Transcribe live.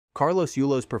Carlos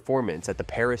Yulo's performance at the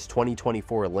Paris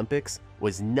 2024 Olympics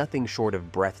was nothing short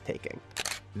of breathtaking.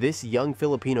 This young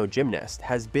Filipino gymnast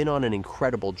has been on an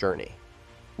incredible journey.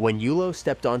 When Yulo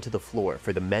stepped onto the floor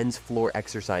for the men's floor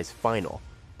exercise final,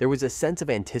 there was a sense of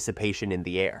anticipation in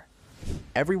the air.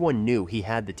 Everyone knew he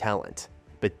had the talent,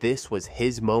 but this was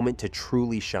his moment to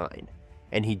truly shine,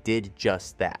 and he did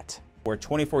just that. Where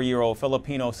 24-year-old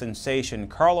Filipino sensation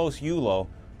Carlos Yulo,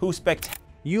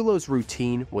 Yulo's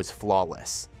routine was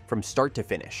flawless. From start to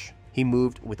finish, he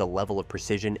moved with a level of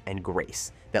precision and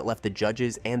grace that left the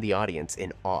judges and the audience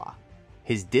in awe.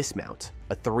 His dismount,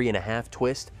 a 3.5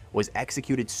 twist, was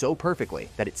executed so perfectly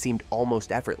that it seemed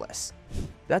almost effortless.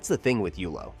 That's the thing with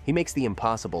Yulo, he makes the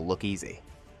impossible look easy.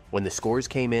 When the scores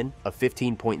came in of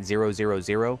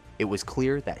 15.000, it was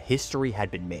clear that history had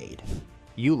been made.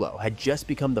 Yulo had just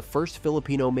become the first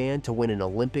Filipino man to win an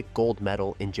Olympic gold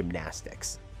medal in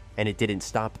gymnastics. And it didn't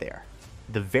stop there.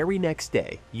 The very next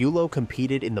day, Yulo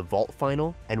competed in the vault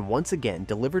final and once again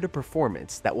delivered a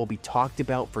performance that will be talked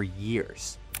about for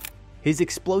years. His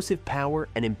explosive power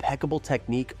and impeccable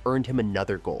technique earned him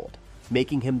another gold,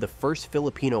 making him the first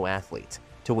Filipino athlete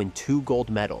to win 2 gold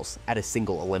medals at a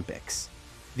single Olympics.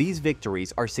 These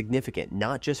victories are significant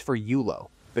not just for Yulo,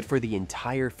 but for the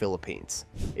entire Philippines.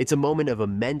 It's a moment of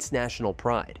immense national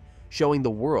pride, showing the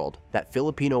world that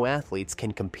Filipino athletes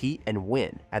can compete and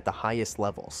win at the highest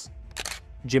levels.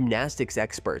 Gymnastics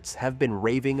experts have been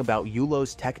raving about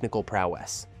Yulo's technical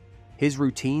prowess. His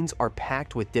routines are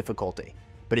packed with difficulty,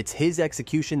 but it's his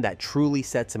execution that truly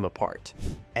sets him apart.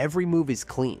 Every move is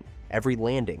clean, every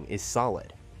landing is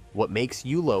solid. What makes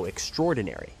Yulo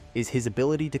extraordinary is his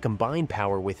ability to combine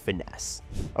power with finesse,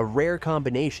 a rare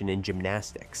combination in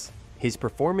gymnastics. His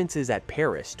performances at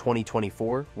Paris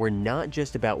 2024 were not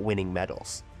just about winning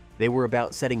medals. They were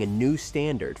about setting a new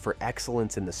standard for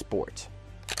excellence in the sport.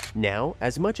 Now,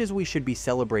 as much as we should be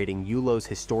celebrating Yulo's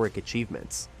historic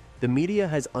achievements, the media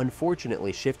has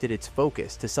unfortunately shifted its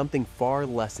focus to something far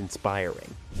less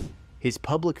inspiring: his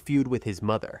public feud with his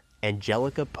mother,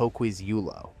 Angelica Poquiz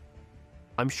Yulo.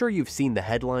 I'm sure you've seen the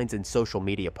headlines and social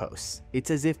media posts.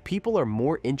 It's as if people are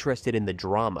more interested in the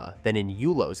drama than in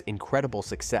Yulo's incredible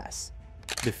success.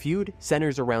 The feud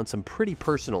centers around some pretty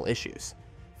personal issues: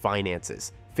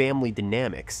 finances, family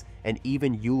dynamics, and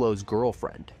even Yulo's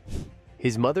girlfriend.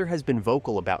 His mother has been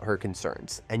vocal about her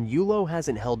concerns, and Yulo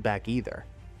hasn't held back either.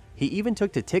 He even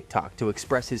took to TikTok to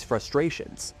express his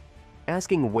frustrations,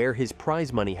 asking where his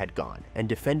prize money had gone and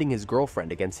defending his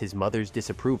girlfriend against his mother's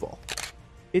disapproval.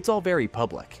 It's all very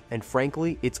public, and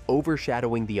frankly, it's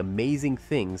overshadowing the amazing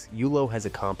things Yulo has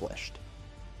accomplished.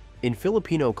 In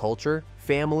Filipino culture,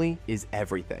 family is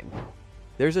everything.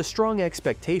 There's a strong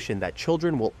expectation that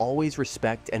children will always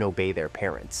respect and obey their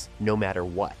parents, no matter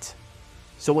what.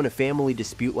 So when a family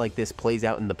dispute like this plays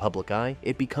out in the public eye,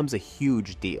 it becomes a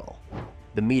huge deal.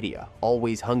 The media,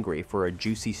 always hungry for a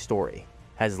juicy story,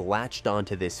 has latched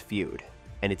onto this feud,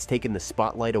 and it's taken the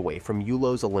spotlight away from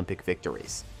Yulo's Olympic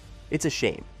victories. It's a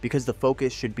shame, because the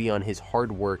focus should be on his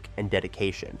hard work and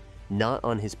dedication, not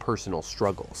on his personal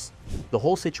struggles. The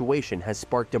whole situation has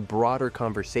sparked a broader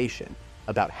conversation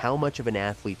about how much of an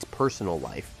athlete's personal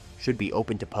life should be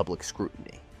open to public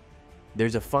scrutiny.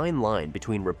 There's a fine line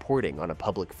between reporting on a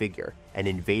public figure and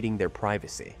invading their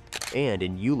privacy, and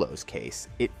in Yulo's case,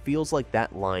 it feels like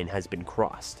that line has been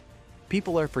crossed.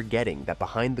 People are forgetting that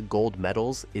behind the gold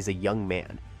medals is a young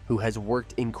man who has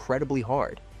worked incredibly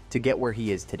hard to get where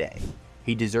he is today.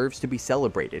 He deserves to be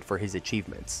celebrated for his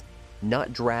achievements,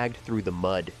 not dragged through the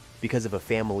mud because of a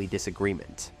family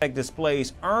disagreement.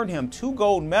 Displays earned him 2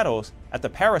 gold medals at the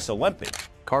Paris Olympics.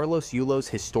 Carlos Yulo's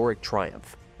historic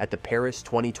triumph at the Paris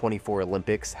 2024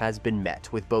 Olympics has been met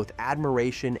with both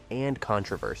admiration and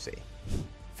controversy.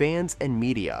 Fans and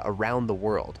media around the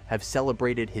world have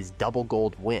celebrated his double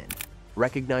gold win,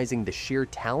 recognizing the sheer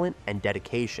talent and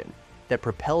dedication that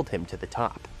propelled him to the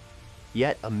top.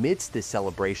 Yet amidst this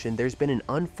celebration, there's been an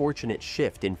unfortunate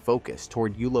shift in focus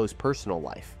toward Yulo's personal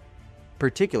life,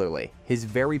 particularly his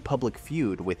very public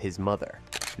feud with his mother.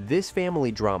 This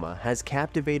family drama has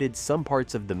captivated some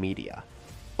parts of the media,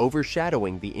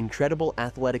 overshadowing the incredible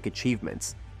athletic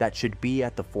achievements that should be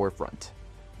at the forefront.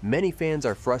 Many fans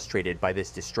are frustrated by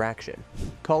this distraction,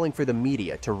 calling for the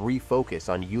media to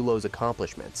refocus on Yulo's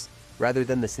accomplishments rather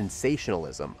than the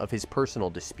sensationalism of his personal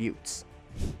disputes.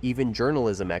 Even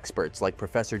journalism experts like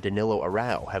Professor Danilo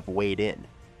Arao have weighed in,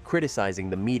 criticizing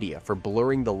the media for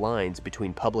blurring the lines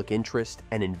between public interest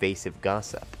and invasive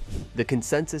gossip. The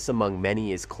consensus among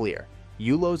many is clear: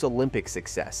 Yulo's Olympic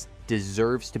success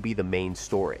deserves to be the main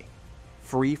story,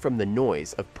 free from the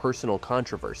noise of personal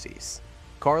controversies.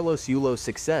 Carlos Yulo's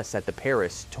success at the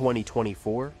Paris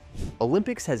 2024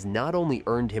 Olympics has not only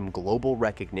earned him global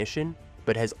recognition,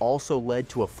 but has also led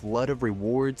to a flood of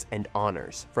rewards and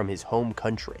honors from his home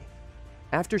country.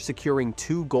 After securing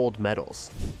 2 gold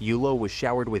medals, Yulo was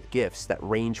showered with gifts that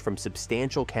range from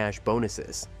substantial cash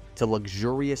bonuses to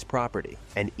luxurious property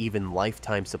and even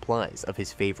lifetime supplies of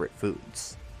his favorite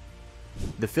foods.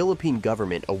 The Philippine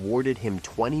government awarded him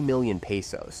 20 million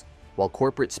pesos, while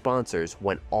corporate sponsors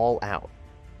went all out,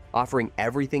 offering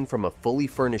everything from a fully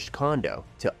furnished condo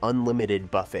to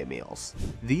unlimited buffet meals.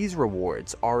 These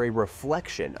rewards are a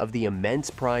reflection of the immense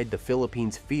pride the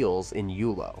Philippines feels in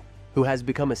Yulo, who has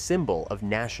become a symbol of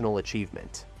national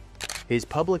achievement. His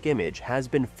public image has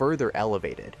been further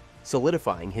elevated,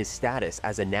 solidifying his status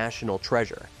as a national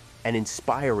treasure and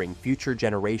inspiring future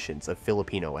generations of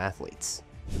Filipino athletes.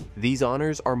 These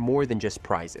honors are more than just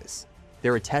prizes.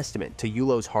 They're a testament to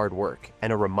Yulo's hard work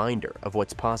and a reminder of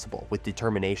what's possible with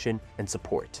determination and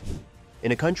support.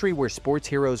 In a country where sports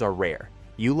heroes are rare,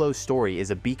 Yulo's story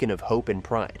is a beacon of hope and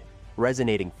pride,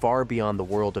 resonating far beyond the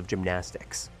world of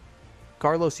gymnastics.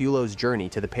 Carlos Yulo's journey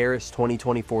to the Paris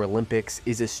 2024 Olympics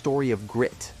is a story of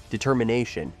grit,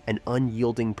 determination, and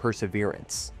unyielding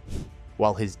perseverance.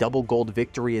 While his double gold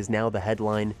victory is now the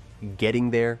headline,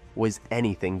 getting there was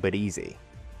anything but easy.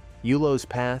 Yulo's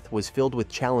path was filled with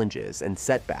challenges and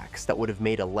setbacks that would have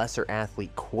made a lesser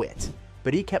athlete quit,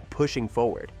 but he kept pushing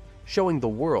forward, showing the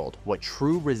world what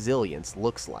true resilience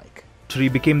looks like. He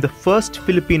became the first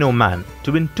Filipino man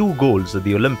to win 2 golds at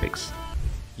the Olympics.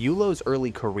 Yulo's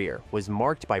early career was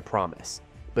marked by promise,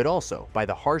 but also by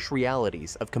the harsh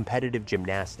realities of competitive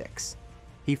gymnastics.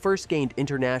 He first gained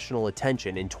international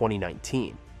attention in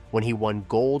 2019, when he won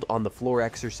gold on the floor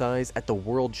exercise at the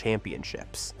World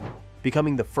Championships,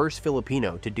 becoming the first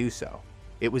Filipino to do so.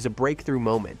 It was a breakthrough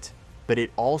moment, but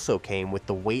it also came with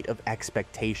the weight of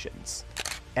expectations.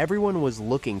 Everyone was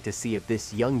looking to see if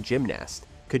this young gymnast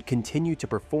could continue to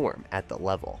perform at the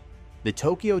level. The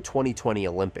Tokyo 2020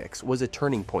 Olympics was a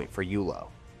turning point for Yulo,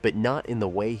 but not in the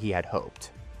way he had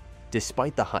hoped.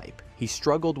 Despite the hype, he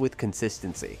struggled with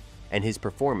consistency, and his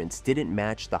performance didn't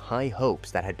match the high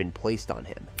hopes that had been placed on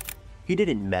him. He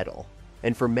didn't medal,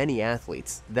 and for many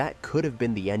athletes, that could have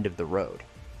been the end of the road.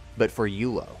 But for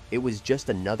Yulo, it was just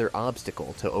another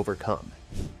obstacle to overcome.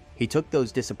 He took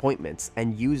those disappointments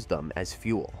and used them as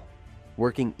fuel,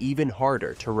 working even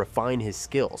harder to refine his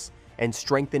skills and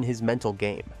strengthen his mental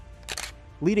game.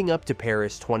 Leading up to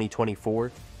Paris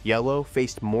 2024, Yulo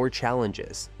faced more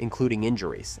challenges, including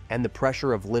injuries and the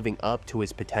pressure of living up to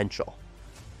his potential.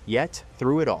 Yet,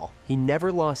 through it all, he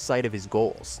never lost sight of his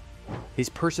goals. His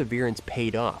perseverance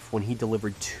paid off when he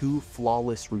delivered 2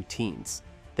 flawless routines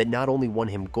that not only won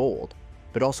him gold,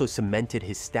 but also cemented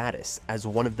his status as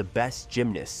one of the best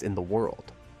gymnasts in the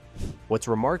world. What's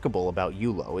remarkable about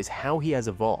Yulo is how he has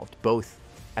evolved both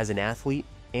as an athlete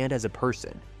and as a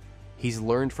person. He's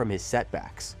learned from his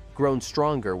setbacks, grown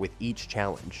stronger with each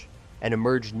challenge, and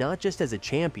emerged not just as a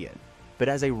champion, but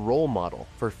as a role model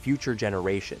for future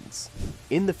generations.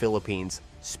 In the Philippines,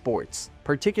 sports,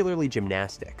 particularly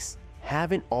gymnastics,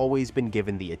 haven't always been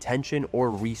given the attention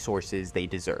or resources they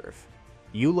deserve.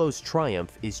 Yulo's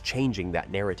triumph is changing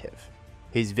that narrative.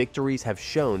 His victories have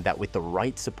shown that with the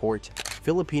right support,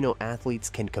 Filipino athletes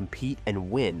can compete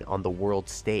and win on the world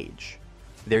stage.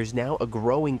 There's now a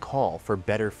growing call for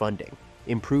better funding,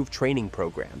 improved training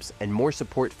programs, and more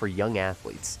support for young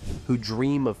athletes who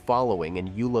dream of following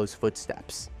in Yulo's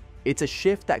footsteps. It's a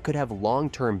shift that could have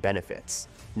long-term benefits,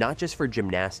 not just for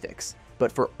gymnastics,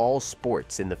 but for all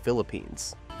sports in the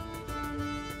Philippines.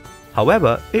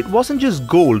 However, it wasn't just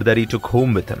gold that he took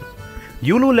home with him.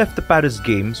 Yulo left the Paris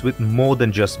Games with more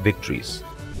than just victories.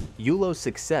 Yulo's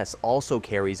success also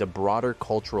carries a broader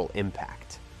cultural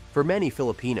impact. For many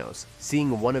Filipinos,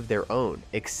 seeing one of their own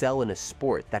excel in a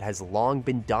sport that has long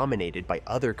been dominated by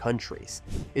other countries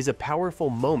is a powerful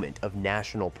moment of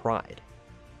national pride.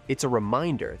 It's a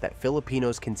reminder that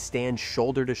Filipinos can stand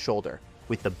shoulder to shoulder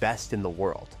with the best in the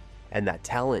world, and that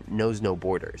talent knows no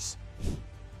borders.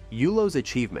 Yulo's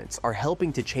achievements are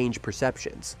helping to change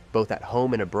perceptions, both at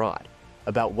home and abroad,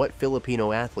 about what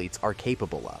Filipino athletes are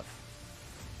capable of.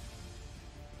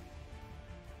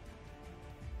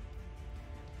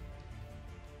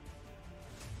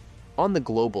 On the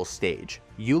global stage,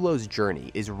 Yulo's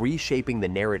journey is reshaping the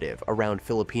narrative around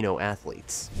Filipino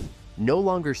athletes. No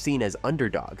longer seen as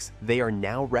underdogs, they are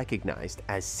now recognized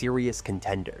as serious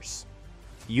contenders.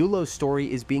 Yulo's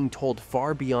story is being told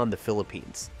far beyond the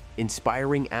Philippines,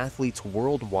 inspiring athletes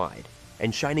worldwide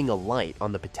and shining a light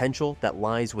on the potential that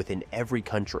lies within every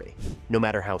country, no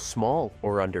matter how small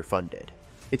or underfunded.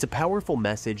 It's a powerful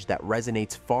message that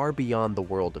resonates far beyond the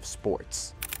world of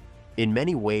sports. In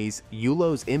many ways,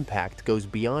 Yulo's impact goes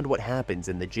beyond what happens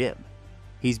in the gym.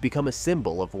 He's become a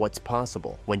symbol of what's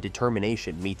possible when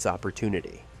determination meets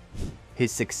opportunity.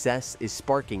 His success is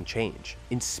sparking change,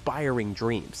 inspiring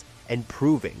dreams, and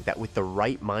proving that with the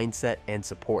right mindset and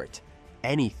support,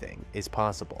 anything is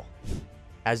possible.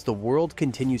 As the world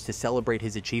continues to celebrate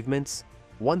his achievements,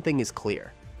 one thing is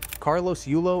clear. Carlos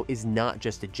Yulo is not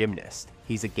just a gymnast,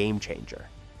 he's a game changer.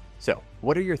 So,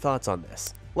 what are your thoughts on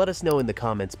this? Let us know in the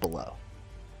comments below.